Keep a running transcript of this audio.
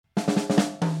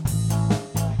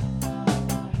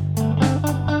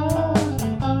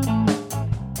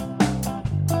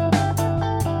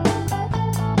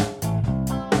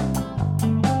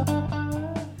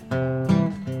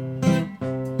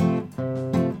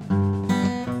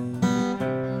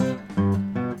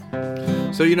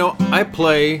So, I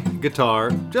play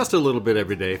guitar just a little bit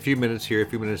every day, a few minutes here, a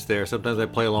few minutes there. Sometimes I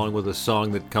play along with a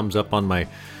song that comes up on my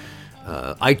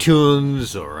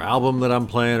iTunes or album that I'm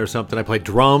playing or something. I play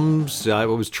drums. I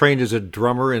was trained as a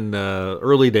drummer in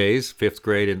early days, 5th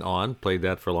grade and on. Played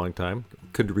that for a long time.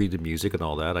 Could read the music and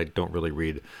all that. I don't really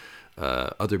read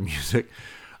other music.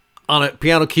 On a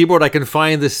piano keyboard, I can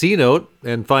find the C note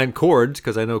and find chords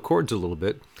because I know chords a little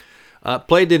bit.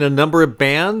 Played in a number of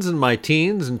bands in my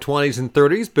teens and 20s and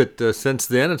 30s, but since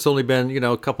then it's only been,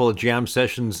 a couple of jam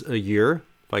sessions a year,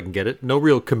 if I can get it. No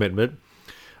real commitment.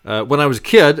 When I was a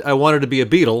kid, I wanted to be a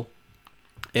Beatle,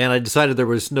 and I decided there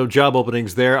was no job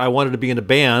openings there. I wanted to be in a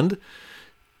band.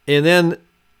 And then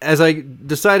as I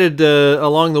decided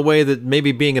along the way that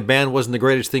maybe being a band wasn't the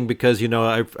greatest thing because,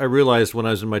 I realized when I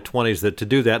was in my 20s that to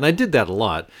do that, and I did that a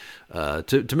lot,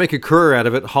 to make a career out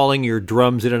of it, hauling your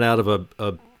drums in and out of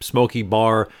a smoky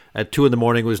bar at 2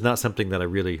 a.m. was not something that I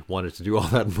really wanted to do all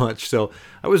that much. So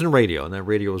I was in radio, and that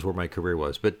radio was where my career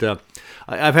was. But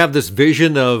I've had this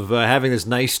vision of having this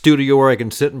nice studio where I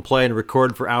can sit and play and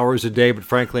record for hours a day. But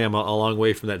frankly, I'm a long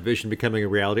way from that vision becoming a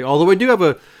reality. Although I do have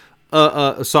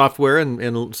a software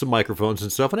and some microphones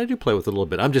and stuff, and I do play with it a little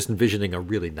bit. I'm just envisioning a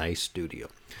really nice studio.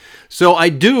 So I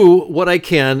do what I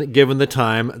can given the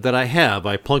time that I have.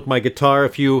 I plunk my guitar a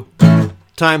few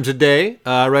times a day.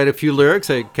 I write a few lyrics.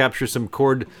 I capture some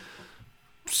chord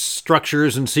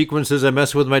structures and sequences. I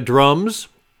mess with my drums.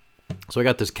 So I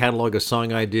got this catalog of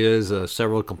song ideas,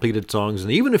 several completed songs,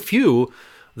 and even a few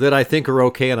that I think are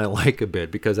okay and I like a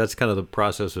bit, because that's kind of the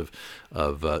process of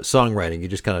songwriting. You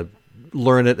just kind of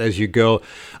learn it as you go.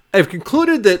 I've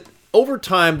concluded that over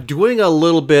time, doing a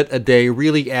little bit a day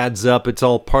really adds up. It's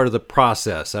all part of the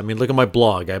process. I mean, look at my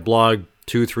blog. I blog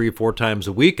 2, 3, 4 times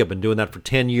a week. I've been doing that for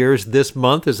 10 years. This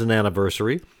month is an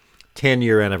anniversary,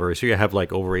 10-year anniversary. I have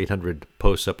like over 800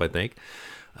 posts up, I think.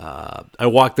 I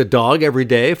walk the dog every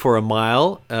day for a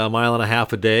mile and a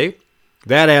half a day.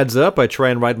 That adds up. I try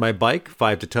and ride my bike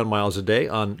 5 to 10 miles a day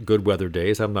on good weather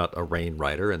days. I'm not a rain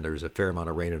rider, and there's a fair amount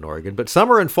of rain in Oregon. But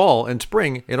summer and fall and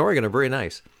spring in Oregon are very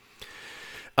nice.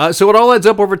 So it all adds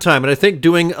up over time, and I think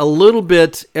doing a little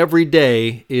bit every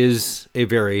day is a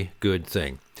very good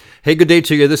thing. Hey, good day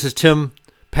to you. This is Tim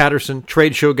Patterson,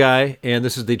 Trade Show Guy, and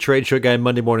this is the Trade Show Guy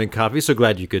Monday Morning Coffee. So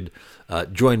glad you could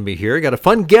join me here. Got a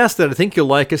fun guest that I think you'll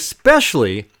like,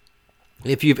 especially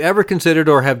if you've ever considered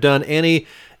or have done any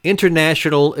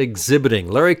international exhibiting.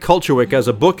 Larry Kulchwick has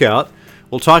a book out.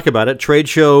 We'll talk about it. Trade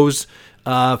shows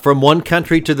from one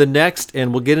country to the next,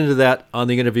 and we'll get into that on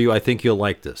the interview. I think you'll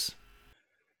like this.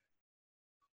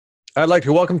 I'd like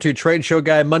to welcome to Trade Show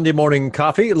Guy Monday Morning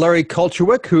Coffee, Larry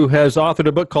Kulchwick, who has authored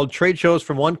a book called Trade Shows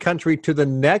from One Country to the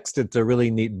Next. It's a really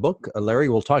neat book. Larry,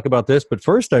 we'll talk about this, but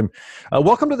first,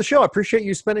 welcome to the show. I appreciate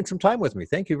you spending some time with me.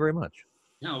 Thank you very much.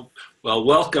 Well,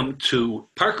 welcome to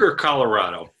Parker,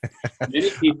 Colorado. Many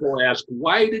people ask,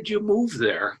 why did you move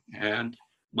there? And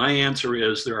my answer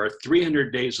is there are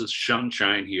 300 days of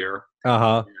sunshine here.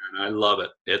 Uh-huh. And I love it.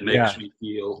 It makes me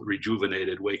feel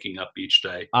rejuvenated waking up each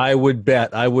day. I would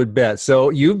bet.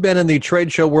 So you've been in the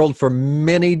trade show world for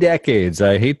many decades.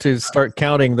 I hate to start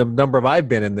counting the number I've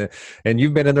been in and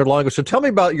you've been in there longer. So tell me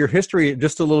about your history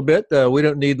just a little bit. We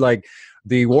don't need like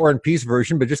the War and Peace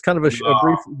version, but just kind of a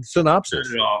brief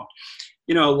synopsis.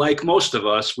 Like most of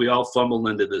us, we all fumbled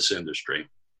into this industry.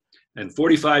 And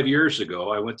 45 years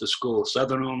ago, I went to school at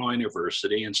Southern Illinois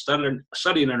University and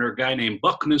studied under a guy named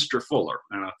Buckminster Fuller.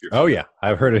 I don't know if you're familiar. Yeah,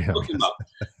 I've heard of him. Look him up.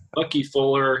 Bucky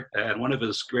Fuller, and one of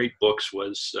his great books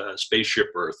was Spaceship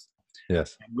Earth.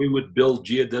 Yes. And we would build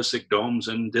geodesic domes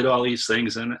and did all these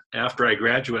things. And after I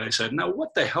graduated, I said, now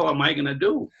what the hell am I going to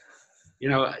do?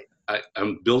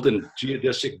 I'm building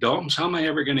geodesic domes. How am I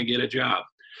ever going to get a job?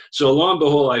 So lo and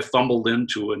behold, I fumbled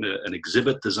into an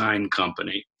exhibit design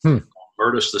company.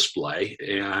 Artist Display,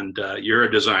 and you're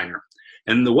a designer.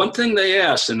 And the one thing they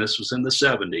asked, and this was in the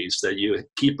 70s, that you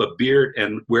keep a beard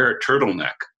and wear a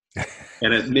turtleneck.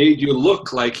 And it made you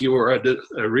look like you were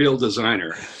a real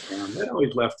designer. And that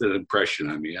always left an impression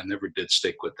on me. I never did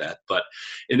stick with that. But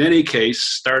in any case,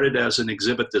 started as an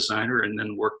exhibit designer and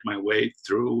then worked my way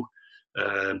through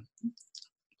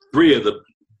 3 of the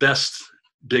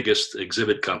biggest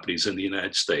exhibit companies in the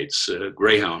United States.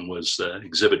 Greyhound was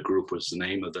Exhibit Group was the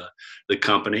name of the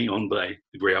company, owned by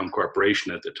the Greyhound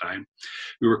Corporation at the time.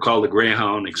 We were called the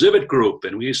Greyhound Exhibit Group,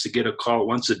 and we used to get a call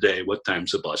once a day, what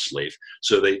time's the bus leave?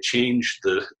 So they changed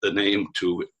the name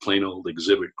to plain old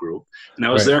Exhibit Group. And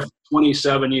I was there for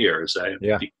 27 years. I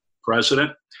became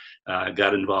president,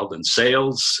 got involved in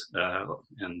sales,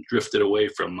 and drifted away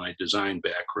from my design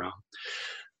background.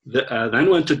 Then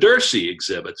went to Dursey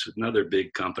Exhibits, another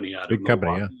big company out of Big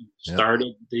company, Milwaukee. yeah.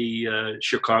 Started the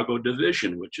Chicago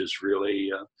division, which is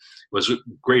really was a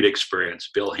great experience.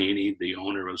 Bill Haney, the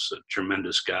owner, was a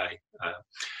tremendous guy.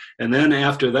 And then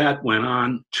after that, went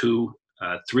on to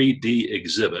 3D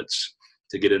Exhibits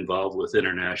to get involved with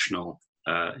international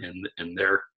in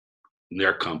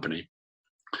their company.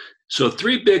 So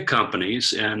 3 big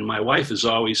companies, and my wife has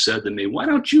always said to me, "Why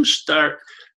don't you start?"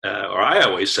 Or I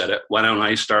always said it, "Why don't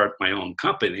I start my own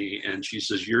company?" And she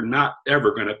says, "You're not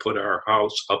ever going to put our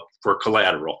house up for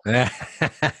collateral."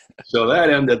 So that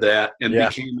ended that, and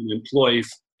became an employee.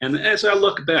 And as I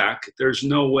look back, there's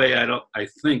no way I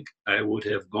think I would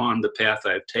have gone the path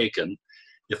I've taken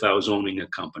if I was owning a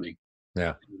company.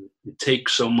 Yeah. It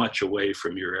takes so much away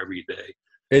from your everyday.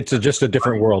 It's just a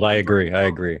different world. I agree.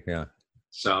 Yeah.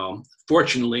 So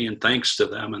fortunately, and thanks to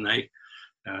them, and I,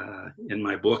 in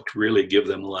my book, really give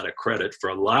them a lot of credit for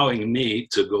allowing me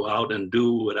to go out and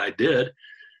do what I did,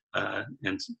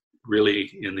 and really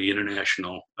in the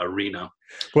international arena.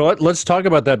 Well, let's talk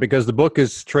about that, because the book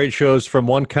is trade shows from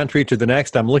one country to the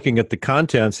next. I'm looking at the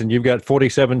contents, and you've got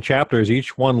 47 chapters,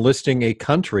 each one listing a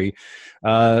country.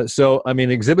 So, I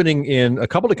mean, exhibiting in a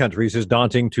couple of countries is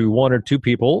daunting to 1 or 2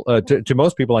 people, to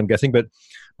most people, I'm guessing. But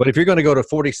if you're going to go to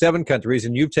 47 countries,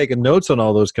 and you've taken notes on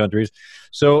all those countries,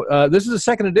 so this is the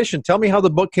second edition. Tell me how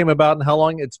the book came about and how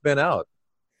long it's been out.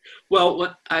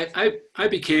 Well, I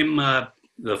became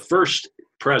the first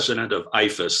president of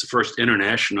IFAS, the first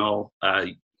international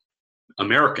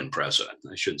American president.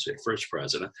 I shouldn't say first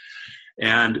president.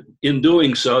 And in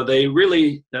doing so, they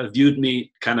really viewed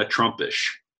me kind of Trumpish.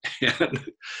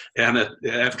 and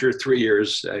after 3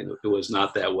 years, it was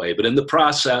not that way. But in the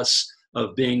process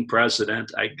of being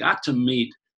president, I got to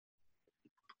meet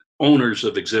owners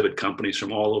of exhibit companies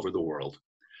from all over the world,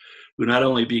 who not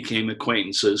only became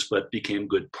acquaintances, but became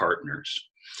good partners.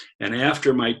 And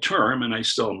after my term, and I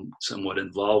still am somewhat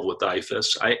involved with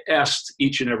IFAS, I asked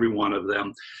each and every one of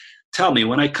them, "Tell me,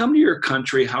 when I come to your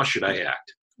country, how should I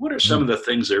act? What are some of the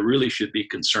things I really should be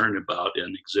concerned about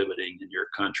in exhibiting in your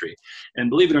country?" And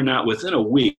believe it or not, within a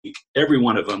week, every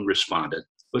one of them responded,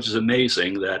 which is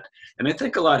amazing. And I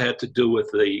think a lot had to do with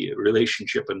the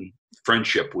relationship and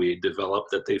friendship we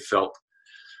developed, that they felt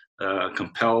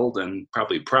compelled and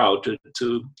probably proud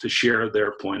to share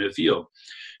their point of view.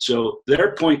 So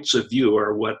their points of view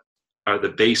are what are the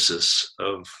basis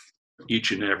of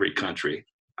each and every country.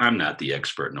 I'm not the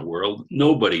expert in the world.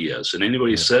 Nobody is. And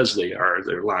anybody says they are,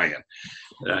 they're lying.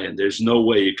 And there's no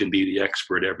way you can be the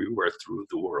expert everywhere through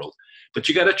the world. But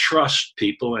you got to trust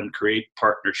people and create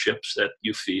partnerships that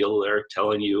you feel they're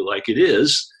telling you like it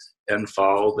is, and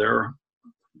follow their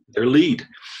lead.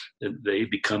 And they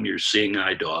become your seeing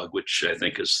eye dog, which I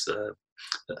think is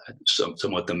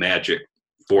somewhat the magic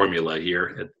formula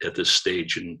here at this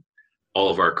stage in all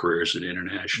of our careers and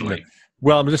internationally.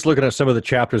 Well, I'm just looking at some of the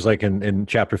chapters, like in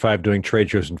chapter 5, doing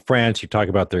trade shows in France. You talk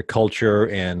about their culture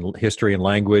and history and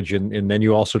language, and then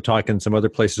you also talk in some other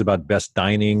places about best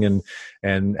dining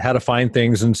and how to find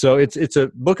things. And so it's a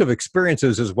book of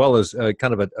experiences as well as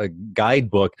kind of a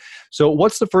guidebook. So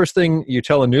what's the first thing you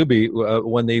tell a newbie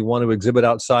when they want to exhibit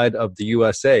outside of the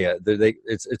USA?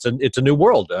 It's a new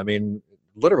world. I mean,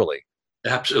 literally.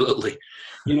 Absolutely.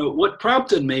 You know, what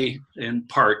prompted me in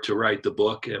part to write the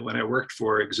book, when I worked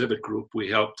for Exhibit Group, we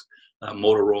helped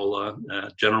Motorola,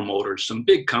 General Motors, some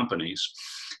big companies.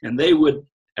 And they would,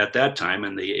 at that time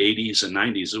in the 80s and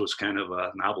 90s, it was kind of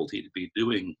a novelty to be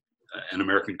doing an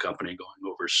American company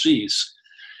going overseas.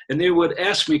 And they would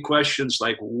ask me questions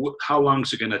like, how long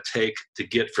is it going to take to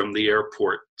get from the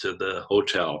airport to the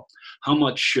hotel? How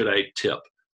much should I tip?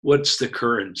 What's the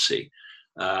currency?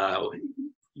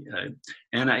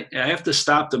 And I have to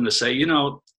stop them to say, you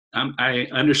know, I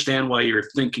understand why you're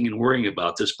thinking and worrying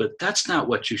about this, but that's not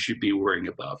what you should be worrying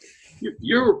about.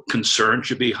 Your concern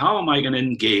should be, how am I going to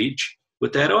engage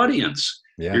with that audience?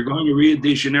 Yeah. You're going to Rio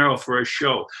de Janeiro for a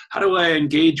show. How do I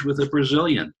engage with a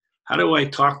Brazilian? How do I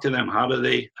talk to them? How do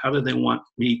they want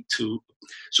me to?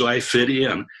 So I fit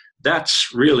in. That's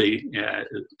really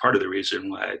part of the reason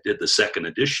why I did the second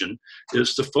edition,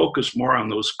 is to focus more on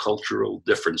those cultural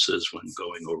differences when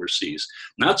going overseas.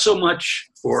 Not so much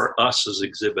for us as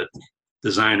exhibit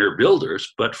designer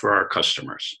builders, but for our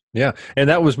customers. Yeah, and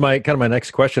that was my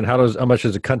next question. How much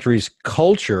does a country's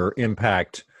culture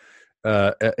impact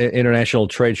international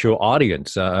trade show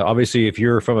audience? Obviously, if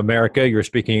you're from America, you're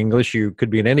speaking English, you could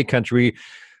be in any country.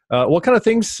 What kind of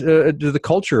things do the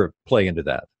culture play into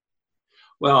that?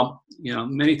 Well, you know,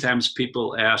 many times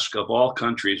people ask, of all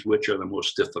countries, which are the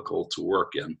most difficult to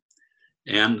work in?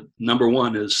 And number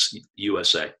one is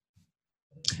USA.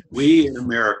 We in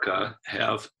America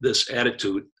have this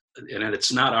attitude, and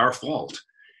it's not our fault.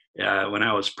 When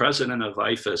I was president of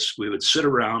IFAS, we would sit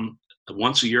around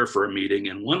once a year for a meeting,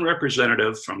 and one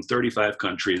representative from 35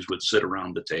 countries would sit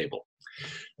around the table.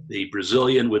 The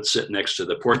Brazilian would sit next to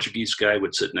the Portuguese guy,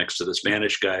 would sit next to the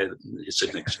Spanish guy, he'd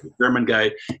sit next to the German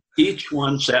guy. Each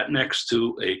one sat next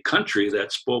to a country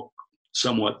that spoke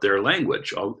somewhat their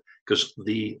language, because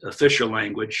the official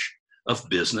language of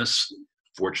business,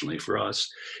 fortunately for us,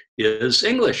 is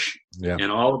English. Yeah.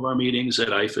 And all of our meetings at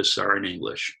IFAS are in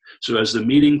English. So as the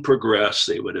meeting progressed,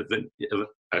 they would have been,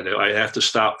 I have to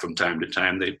stop from time to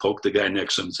time. They'd poke the guy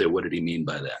next to him and say, what did he mean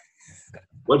by that?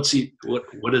 What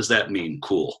does that mean?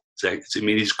 Cool. Does it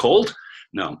mean he's cold?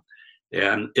 No.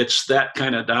 And it's that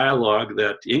kind of dialogue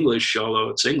that English, although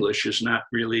it's English, is not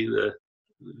really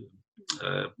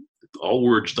all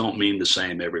words don't mean the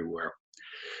same everywhere.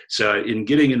 So in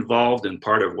getting involved, and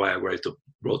part of why I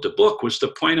wrote the book was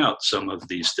to point out some of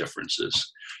these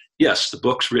differences. Yes, the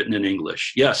book's written in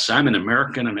English. Yes, I'm an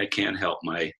American and I can't help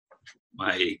my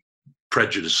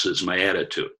prejudices, my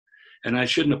attitude. And I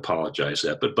shouldn't apologize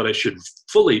that, but I should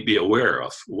fully be aware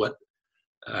of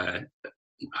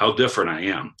how different I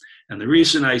am. And the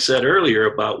reason I said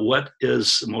earlier about what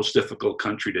is the most difficult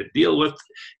country to deal with,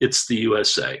 it's the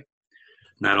USA.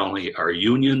 Not only our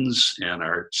unions and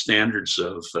our standards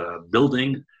of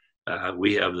building,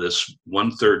 we have this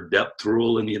 1/3 depth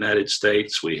rule in the United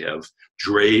States. We have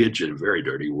drayage, a very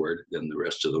dirty word, than the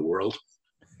rest of the world.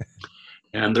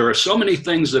 And there are so many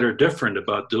things that are different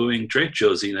about doing trade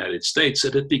shows in the United States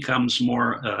that it becomes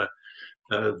more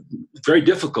very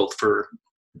difficult for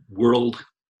world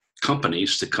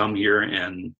companies to come here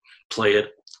and play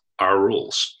it our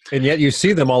rules. And yet you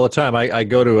see them all the time. I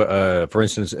go to, for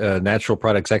instance, Natural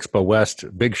Products Expo West,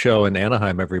 big show in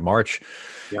Anaheim every March.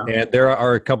 Yeah. And there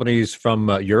are companies from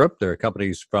Europe. There are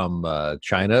companies from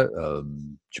China,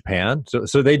 Japan.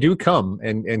 So they do come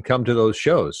and come to those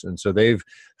shows. And so they've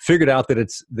figured out that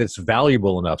it's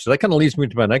valuable enough. So that kind of leads me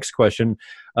to my next question.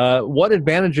 What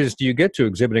advantages do you get to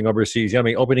exhibiting overseas? I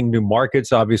mean, opening new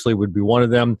markets obviously would be one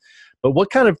of them. But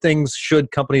what kind of things should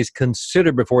companies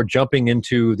consider before jumping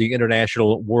into the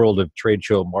international world of trade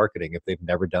show marketing if they've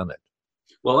never done it?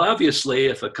 Well, obviously,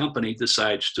 if a company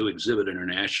decides to exhibit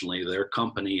internationally, their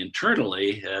company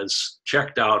internally has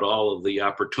checked out all of the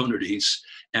opportunities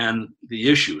and the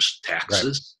issues,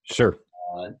 taxes, right. Sure,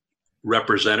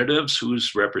 representatives,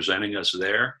 who's representing us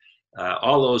there,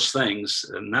 all those things.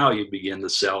 And now you begin to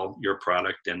sell your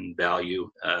product and value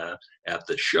at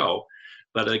the show.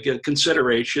 But again,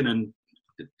 consideration, and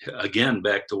again,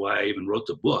 back to why I even wrote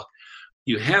the book,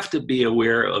 you have to be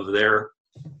aware of their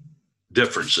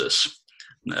differences.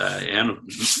 And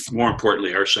more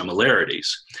importantly, our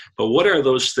similarities. But what are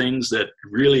those things that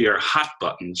really are hot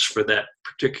buttons for that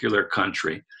particular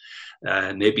country?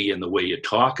 Maybe in the way you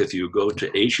talk. If you go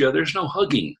to Asia, there's no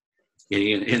hugging.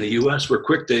 In the U.S., we're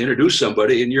quick to introduce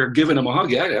somebody and you're giving them a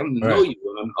hug. I don't know you,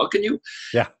 I'm hugging you.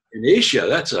 Yeah. In Asia,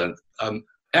 that's an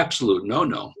absolute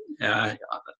no-no.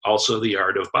 Also the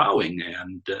art of bowing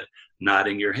and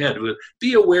nodding your head.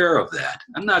 Be aware of that.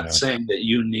 I'm not saying that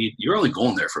you're only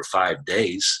going there for 5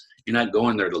 days. You're not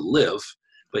going there to live,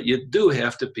 but you do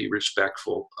have to be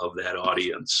respectful of that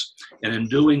audience. And in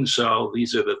doing so,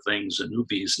 these are the things the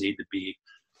newbies need to be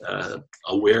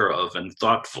aware of and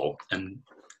thoughtful, and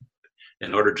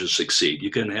in order to succeed.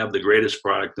 You can have the greatest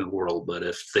product in the world, but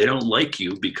if they don't like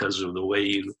you because of the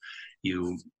way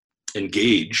you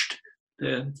engaged,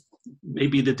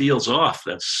 maybe the deal's off.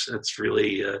 That's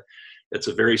really it's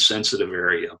a very sensitive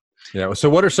area. Yeah. So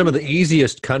what are some of the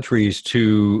easiest countries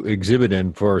to exhibit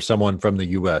in for someone from the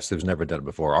U.S. who's never done it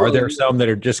before? Are there some that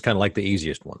are just kind of like the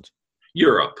easiest ones?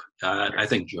 Europe. I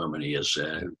think Germany is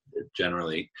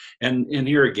generally. And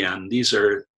here again, these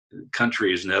are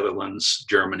countries, Netherlands,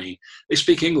 Germany, they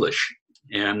speak English.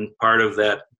 And part of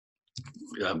that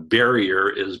barrier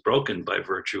is broken by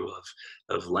virtue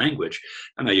of language.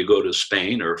 I know you go to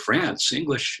Spain or France,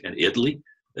 English, and Italy,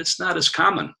 it's not as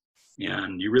common.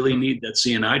 And you really need that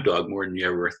CNI dog more than you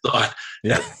ever thought,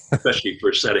 especially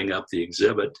for setting up the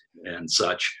exhibit and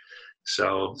such.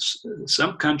 So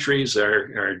some countries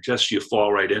are just, you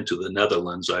fall right into. The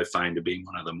Netherlands, I find to be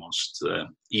one of the most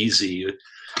easy,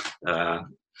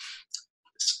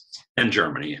 and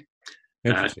Germany.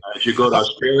 As you go to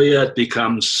Australia, it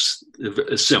becomes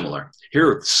similar.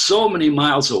 Here, so many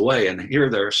miles away, and here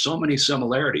there are so many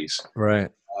similarities.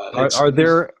 Right. Are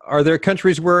there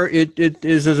countries where it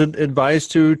is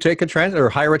advised to take a translator or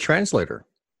hire a translator?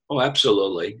 Oh,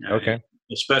 absolutely. Okay.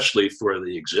 Especially for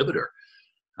the exhibitor.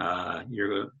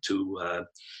 You're to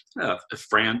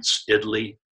France,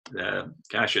 Italy,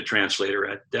 gosh, a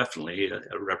translator, definitely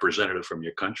a representative from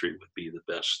your country would be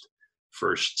the best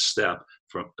first step.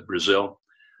 From Brazil,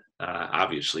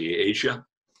 obviously Asia,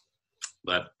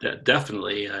 but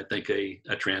definitely I think a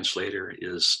translator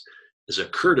is a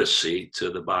courtesy to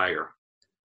the buyer.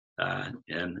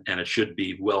 And it should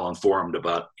be well informed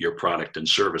about your product and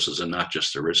services and not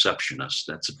just a receptionist.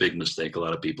 That's a big mistake a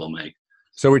lot of people make.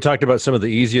 So we talked about some of the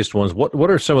easiest ones.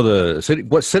 What are some of the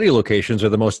city locations are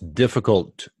the most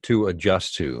difficult to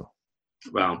adjust to?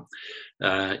 Well,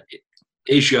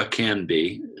 Asia can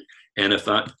be. And if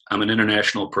I'm an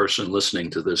international person listening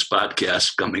to this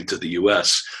podcast coming to the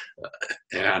U.S.,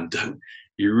 and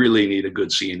you really need a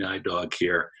good seeing eye dog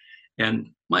here. And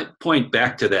my point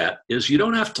back to that is you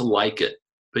don't have to like it,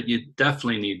 but you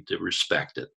definitely need to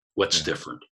respect it. What's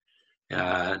different?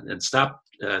 And stop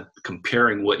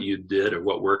comparing what you did or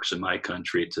what works in my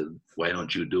country to why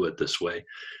don't you do it this way.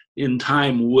 In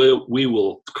time, we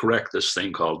will correct this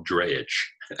thing called drayage.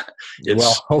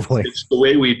 Hopefully. It's the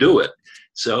way we do it.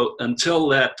 So until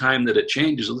that time that it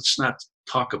changes, let's not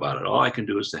talk about it. All I can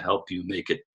do is to help you make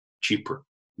it cheaper,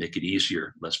 make it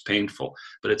easier, less painful,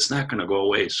 but it's not going to go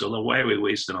away. So why are we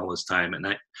wasting all this time? And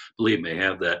believe me, I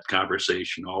have that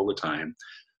conversation all the time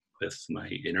with my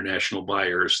international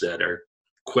buyers that are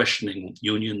questioning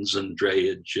unions and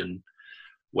drayage and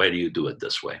why do you do it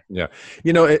this way? Yeah.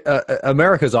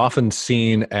 America is often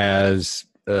seen as,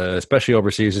 especially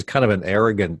overseas, as kind of an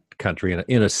arrogant country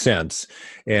in a sense.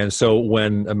 And so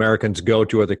when Americans go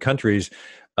to other countries,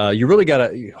 you really got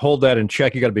to hold that in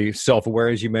check. You got to be self-aware,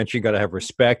 as you mentioned. You got to have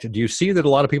respect. Do you see that a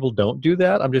lot of people don't do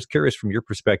that? I'm just curious from your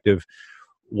perspective,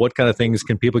 what kind of things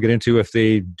can people get into if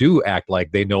they do act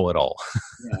like they know it all?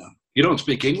 Yeah. You don't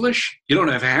speak English? You don't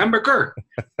have a hamburger?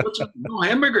 No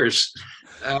hamburgers.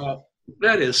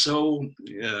 That is so,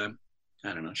 I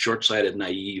don't know, short-sighted,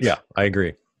 naive. Yeah, I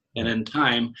agree. And in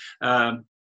time,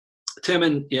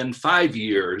 Tim, in 5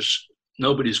 years,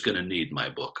 nobody's going to need my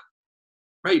book.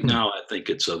 Right now, I think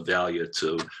it's of value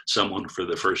to someone for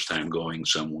the first time going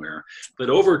somewhere. But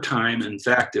over time, in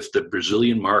fact, if the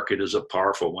Brazilian market is a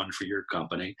powerful one for your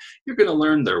company, you're going to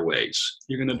learn their ways.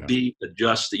 You're going to be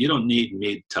adjusted. You don't need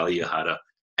me to tell you how to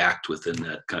act within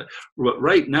that.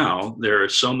 Right now, there are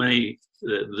so many,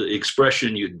 the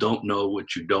expression, you don't know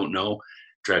what you don't know,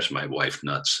 drives my wife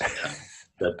nuts.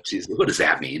 What does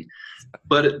that mean?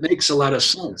 But it makes a lot of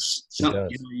sense.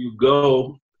 You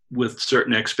go with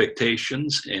certain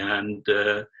expectations and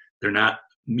they're not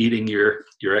meeting your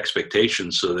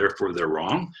expectations, so therefore they're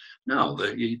wrong. No,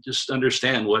 you just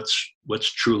understand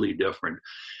what's truly different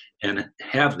and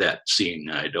have that seeing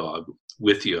eye dog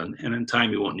with you. And in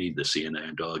time, you won't need the seeing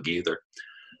eye dog either.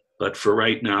 But for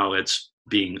right now, it's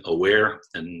being aware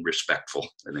and respectful.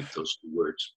 I think those two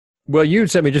words. Well, you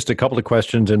sent me just a couple of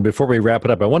questions, and before we wrap it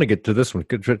up, I want to get to this one.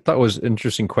 I thought it was an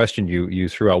interesting question you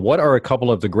threw out. What are a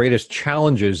couple of the greatest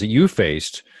challenges that you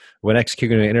faced when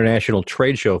executing an international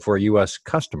trade show for a U.S.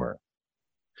 customer?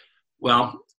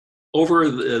 Well, over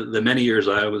the many years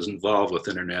I was involved with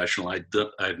international,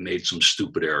 I've made some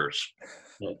stupid errors,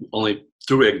 only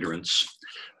through ignorance.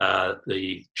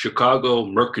 The Chicago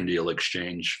Mercantile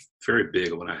Exchange, very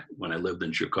big when I lived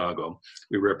in Chicago.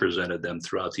 We represented them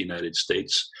throughout the United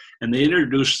States. And they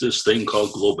introduced this thing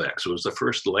called Globex. It was the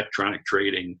first electronic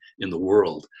trading in the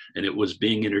world. And it was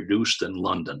being introduced in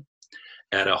London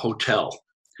at a hotel.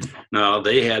 Now,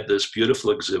 they had this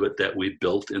beautiful exhibit that we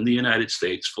built in the United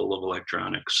States full of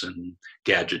electronics and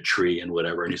gadgetry and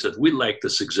whatever. And he said, we like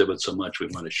this exhibit so much, we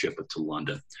want to ship it to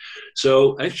London.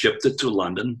 So I shipped it to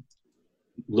London.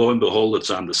 Lo and behold, it's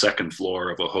on the second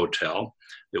floor of a hotel.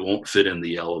 It won't fit in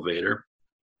the elevator.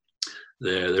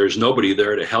 There's nobody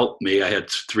there to help me. I had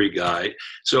 3 guys.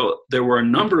 So there were a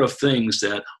number of things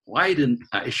that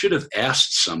I should have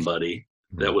asked somebody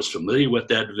that was familiar with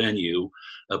that venue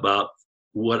about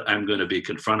what I'm going to be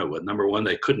confronted with. Number one,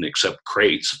 they couldn't accept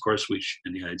crates. Of course, we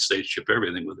in the United States ship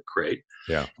everything with a crate.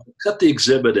 Yeah. Cut the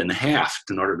exhibit in half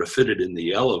in order to fit it in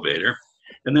the elevator.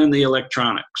 And then the electric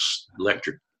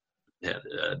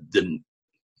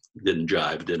didn't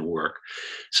jive, didn't work.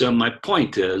 So my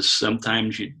point is,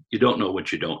 sometimes you don't know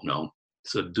what you don't know.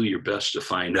 So do your best to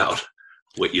find out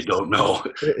what you don't know.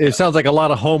 It sounds like a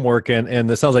lot of homework, and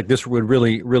it sounds like this would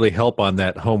really, really help on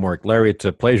that homework. Larry, it's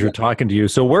a pleasure talking to you.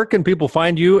 So where can people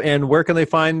find you, and where can they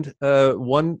find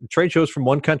trade shows from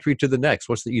one country to the next?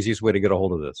 What's the easiest way to get a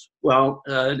hold of this? Well,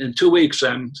 in 2 weeks,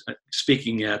 I'm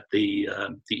speaking at the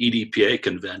EDPA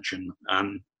convention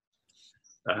on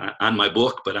my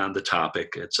book, but on the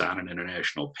topic. It's on an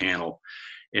international panel.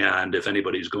 And if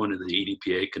anybody's going to the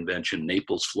EDPA convention,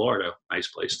 Naples, Florida, nice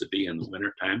place to be in the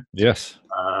wintertime. Yes.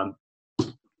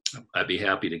 I'd be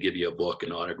happy to give you a book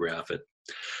and autograph it.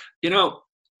 You know,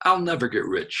 I'll never get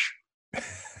rich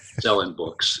selling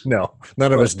books. No,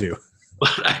 none of us do.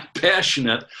 But I'm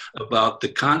passionate about the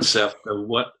concept of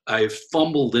what I've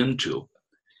fumbled into.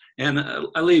 And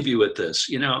I'll leave you with this.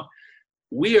 You know,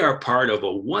 we are part of a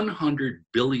 $100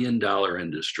 billion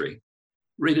industry,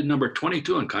 rated number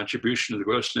 22 in contribution to the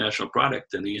gross national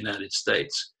product in the United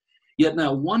States. Yet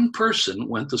not one person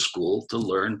went to school to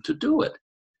learn to do it.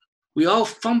 We all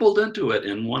fumbled into it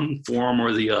in one form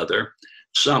or the other.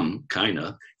 Some kind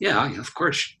of, yeah, of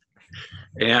course.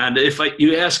 And if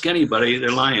you ask anybody,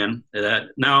 they're lying.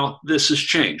 Now, this has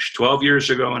changed. 12 years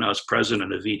ago, when I was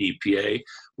president of EDPA,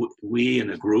 we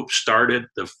in a group started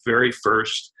the very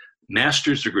first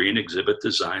master's degree in exhibit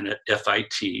design at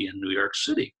FIT in New York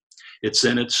City. It's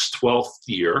in its 12th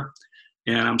year,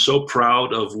 and I'm so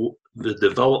proud of the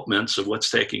developments of what's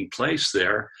taking place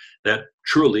there that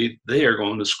truly they are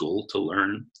going to school to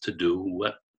learn to do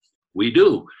what we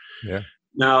do. Yeah.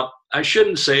 Now, I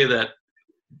shouldn't say that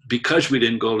because we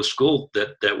didn't go to school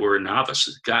that we're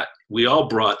novices. We all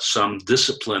brought some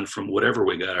discipline from whatever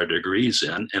we got our degrees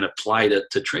in and applied it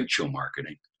to trade show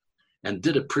marketing and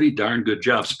did a pretty darn good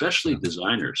job, especially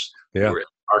designers. Yeah.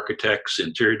 Architects,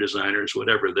 interior designers,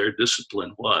 whatever their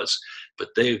discipline was, but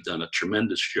they've done a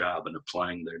tremendous job in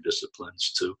applying their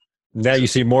disciplines to. Now you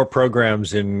see more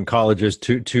programs in colleges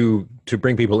to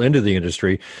bring people into the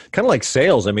industry, kind of like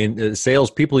sales. I mean,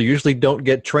 sales people usually don't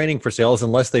get training for sales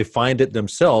unless they find it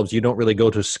themselves. You don't really go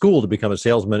to school to become a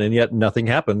salesman, and yet nothing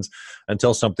happens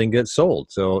until something gets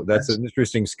sold. So that's an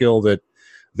interesting skill that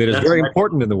is very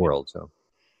important in the world. So,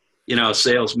 you know,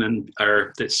 salesmen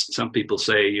are, some people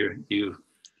say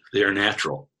they're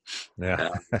natural. Yeah.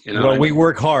 You know, well, we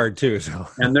work hard too. So.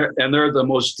 And they're the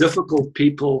most difficult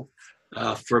people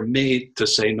for me to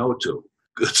say no to.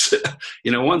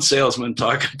 You know, one salesman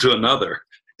talking to another,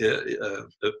 you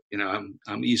know,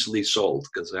 I'm easily sold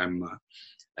because I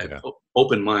have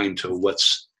open mind to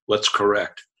what's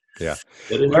correct. Yeah.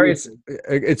 Larry,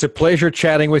 it's a pleasure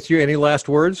chatting with you. Any last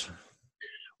words?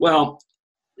 Well,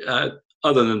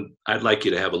 other than I'd like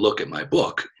you to have a look at my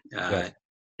book.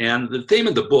 And the theme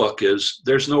of the book is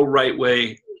there's no right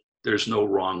way, there's no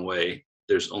wrong way,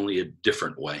 there's only a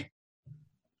different way.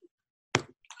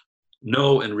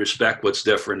 Know and respect what's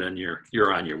different, and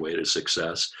you're on your way to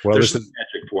success. Well, there's a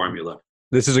magic formula.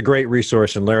 This is a great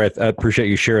resource, and Larry, I appreciate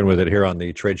you sharing with it here on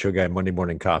the Trade Show Guy Monday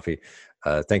Morning Coffee.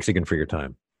 Thanks again for your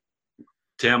time.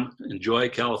 Tim, enjoy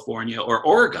California or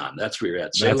Oregon. That's where you're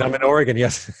at. I'm in Oregon,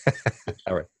 yes.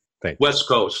 All right, thanks. West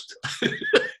Coast.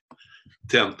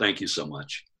 Tim, thank you so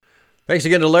much. Thanks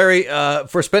again to Larry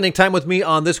for spending time with me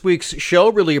on this week's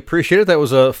show. Really appreciate it. That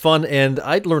was a fun, and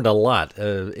I learned a lot.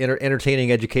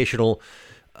 Entertaining, educational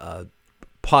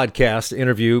podcast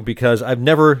interview, because I've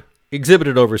never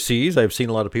exhibited overseas. I've seen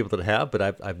a lot of people that have, but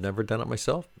I've never done it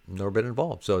myself, never been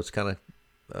involved. So it's kind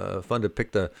of fun to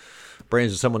pick the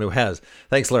brains of someone who has.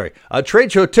 Thanks, Larry.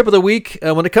 Trade show tip of the week.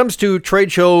 When it comes to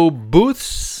trade show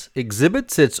booths,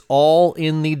 exhibits, it's all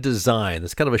in the design.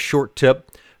 It's kind of a short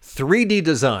tip. 3D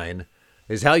design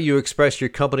is how you express your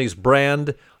company's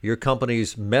brand, your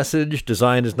company's message.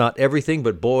 Design is not everything,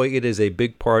 but boy, it is a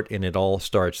big part, and it all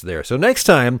starts there. So next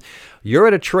time you're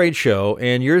at a trade show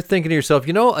and you're thinking to yourself,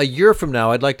 you know, a year from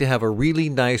now, I'd like to have a really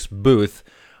nice booth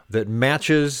that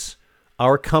matches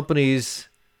our company's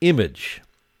image.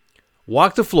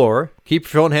 Walk the floor, keep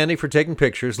your phone handy for taking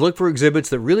pictures, look for exhibits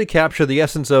that really capture the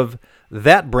essence of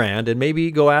that brand, and maybe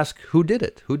go ask who did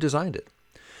it, who designed it.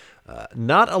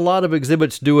 Not a lot of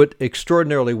exhibits do it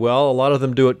extraordinarily well. A lot of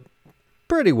them do it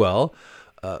pretty well.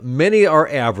 Many are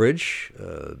average,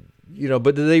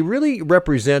 but do they really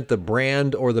represent the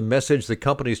brand or the message the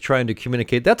company's trying to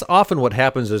communicate? That's often what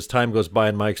happens as time goes by,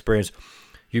 in my experience.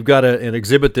 You've got an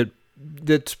exhibit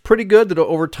that's pretty good, that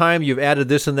over time you've added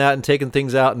this and that and taken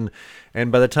things out,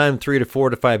 and by the time 3 to 4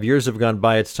 to 5 years have gone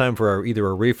by, it's time for either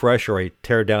a refresh or a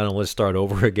tear down and let's start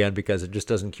over again, because it just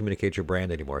doesn't communicate your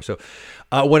brand anymore. So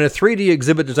when a 3D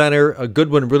exhibit designer, a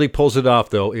good one, really pulls it off,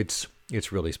 though, it's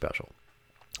really special.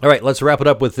 All right, let's wrap it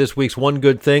up with this week's One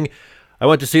Good Thing. I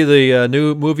went to see the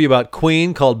new movie about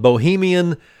Queen called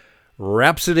Bohemian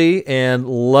Rhapsody and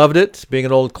loved it. Being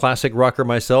an old classic rocker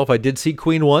myself, I did see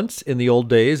Queen once in the old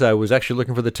days. I was actually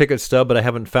looking for the ticket stub, but I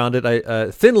haven't found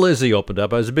it. Thin Lizzy opened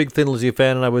up. I was a big Thin Lizzy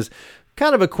fan, and I was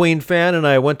kind of a Queen fan, and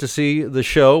I went to see the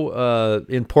show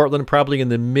in Portland, probably in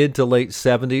the mid to late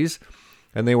 70s,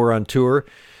 and they were on tour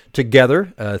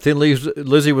together. Thin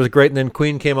Lizzy was great, and then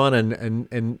Queen came on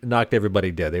and knocked everybody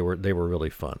dead. They were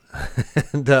really fun.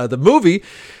 And the movie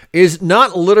is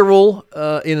not literal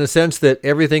in the sense that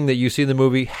everything that you see in the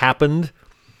movie happened.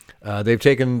 They've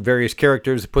taken various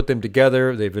characters, put them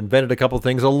together. They've invented a couple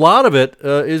things. A lot of it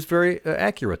is very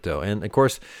accurate, though. And, of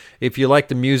course, if you like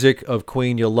the music of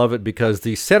Queen, you'll love it because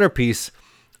the centerpiece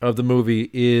of the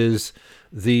movie is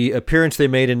the appearance they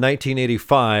made in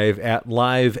 1985 at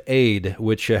Live Aid,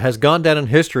 which has gone down in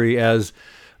history as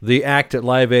the act at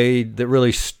Live Aid that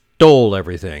really stole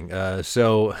everything.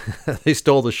 So they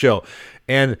stole the show.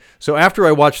 And so after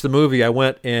I watched the movie, I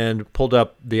went and pulled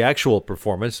up the actual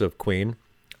performance of Queen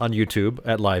on YouTube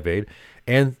at Live Aid,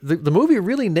 and the movie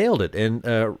really nailed it. And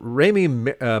Rami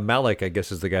Malek, I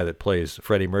guess, is the guy that plays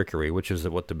Freddie Mercury, which is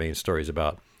what the main story is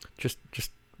about. Just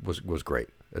was great.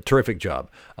 A terrific job.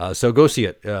 So go see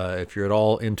it if you're at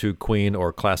all into Queen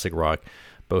or classic rock.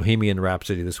 Bohemian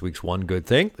Rhapsody, this week's One Good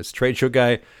Thing. That's Trade Show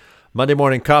Guy, Monday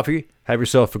Morning Coffee. Have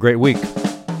yourself a great week.